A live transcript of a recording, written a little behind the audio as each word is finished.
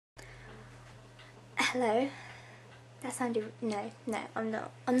Hello. That sounded... No, I'm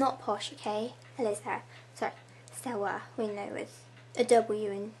not posh, okay? Hello, Sarah. Sorry, Sawah, we know with a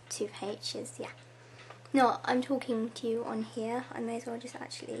W and two H's, yeah. No, I'm talking to you on here. I may as well just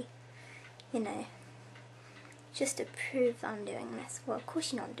actually, you know, just to prove that I'm doing this. Well, of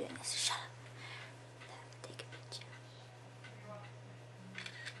course you know I'm doing this. Shut up. Take a picture.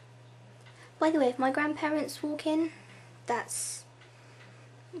 By the way, if my grandparents walk in, that's...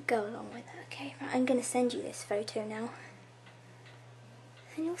 go along with it, okay? Right, I'm going to send you this photo now.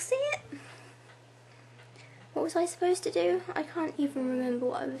 And you'll see it. What was I supposed to do? I can't even remember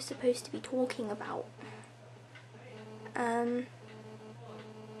what I was supposed to be talking about.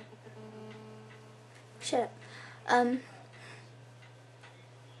 Shut up.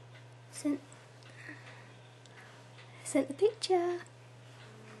 Sent the picture.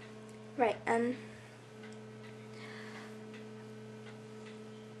 Right,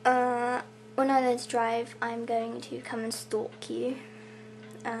 when I learn to drive, I'm going to come and stalk you.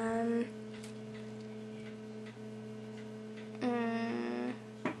 I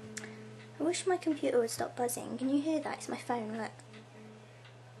wish my computer would stop buzzing. Can you hear that? It's my phone, look.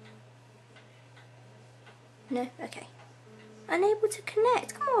 No? Okay. Unable to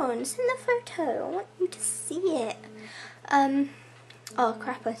connect. Come on, send the photo. I want you to see it. Oh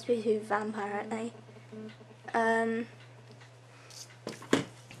crap, I'm supposed to be a vampire, aren't I? Hang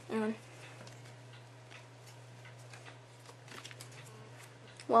on.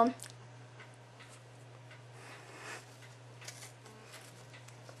 1.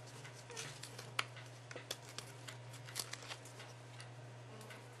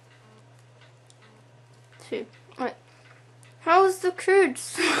 Right. How's the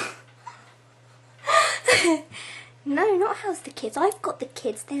kids? No, not how's the kids. I've got the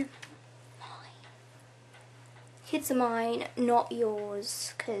kids. They're mine. Kids are mine, not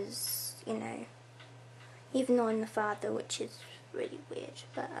yours. Because, you know, even though I'm the father, which is really weird.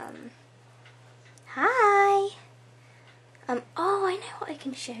 But, hi. Oh, I know what I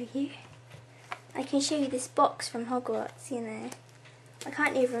can show you. I can show you this box from Hogwarts, you know. I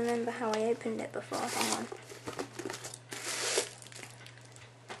can't even remember how I opened it before. Hang on.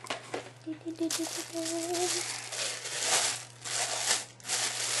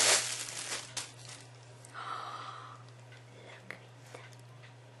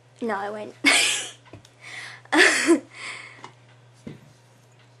 No, I won't.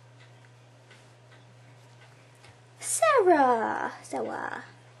 Sawah,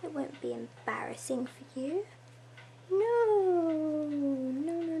 it won't be embarrassing for you. No.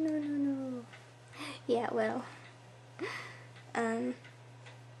 Yeah, well, I'll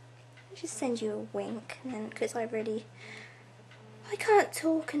just send you a wink, and then, because I can't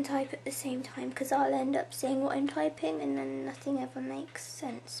talk and type at the same time, because I'll end up saying what I'm typing, and then nothing ever makes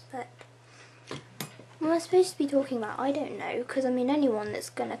sense. But what I'm supposed to be talking about, I don't know, because I mean, anyone that's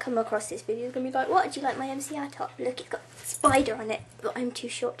going to come across this video is going to be like, what, do you like my MCI top? Look, it's got a spider on it, but I'm too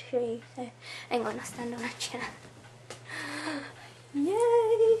short to show you, so hang on, I'll stand on a chair.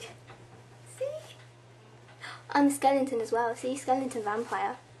 Yay! See? I'm a skeleton as well, see? Skeleton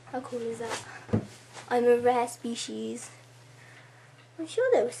vampire. How cool is that? I'm a rare species. I'm sure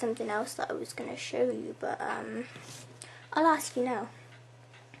there was something else that I was going to show you, but I'll ask you now.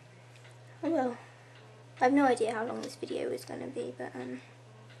 I will. I have no idea how long this video is going to be, but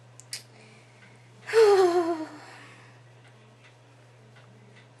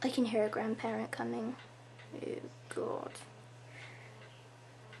I can hear a grandparent coming. Oh God.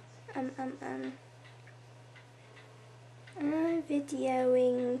 I'm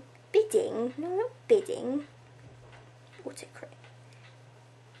videoing bidding. No, not bidding. Autocorrect.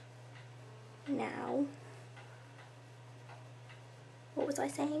 Now. What was I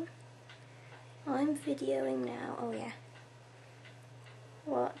saying? I'm videoing now. Oh yeah.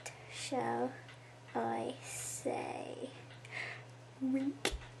 What shall I say?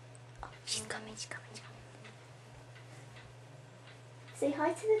 Wink. Oh, she's coming. Say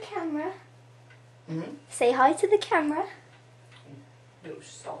hi to the camera. Mm-hmm. Say hi to the camera. No,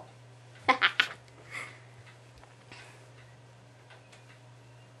 stop.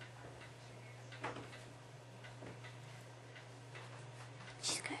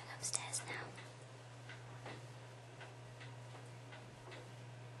 She's going upstairs now.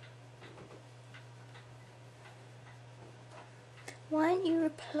 Why aren't you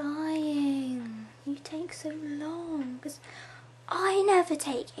replying? You take so long. Because I never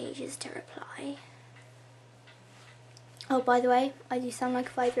take ages to reply. Oh, by the way, I do sound like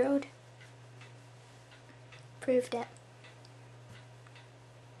a 5-year-old. Proved it.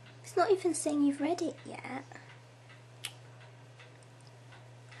 It's not even saying you've read it yet.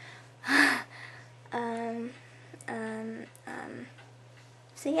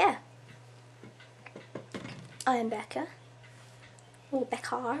 So yeah, I am Becca, or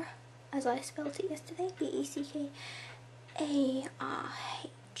Beckar, as I spelled it yesterday, B-E-C-K-A-R-H.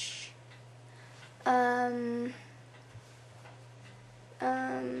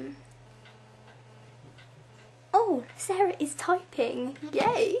 Oh, Sarah is typing,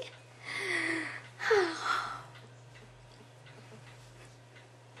 yay!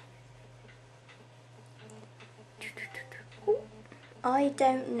 I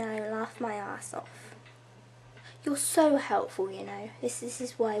don't know, laugh my ass off. You're so helpful, you know. This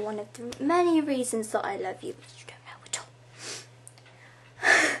is why one of the many reasons that I love you, but you don't know at all.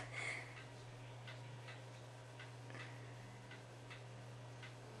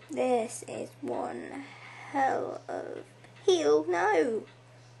 This is one hell of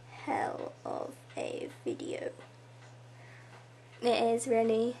hell of a video. It is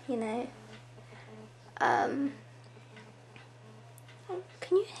really, you know.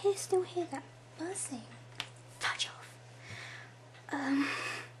 Can you still hear that buzzing? Touch off.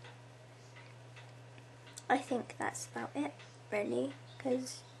 I think that's about it, really,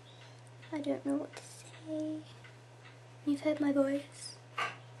 because I don't know what to say. You've heard my voice.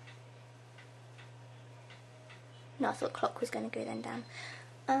 No, I thought clock was going to go then down.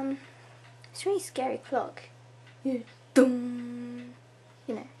 It's a really scary clock. Yeah. Dum.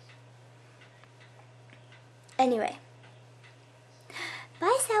 You know. Anyway.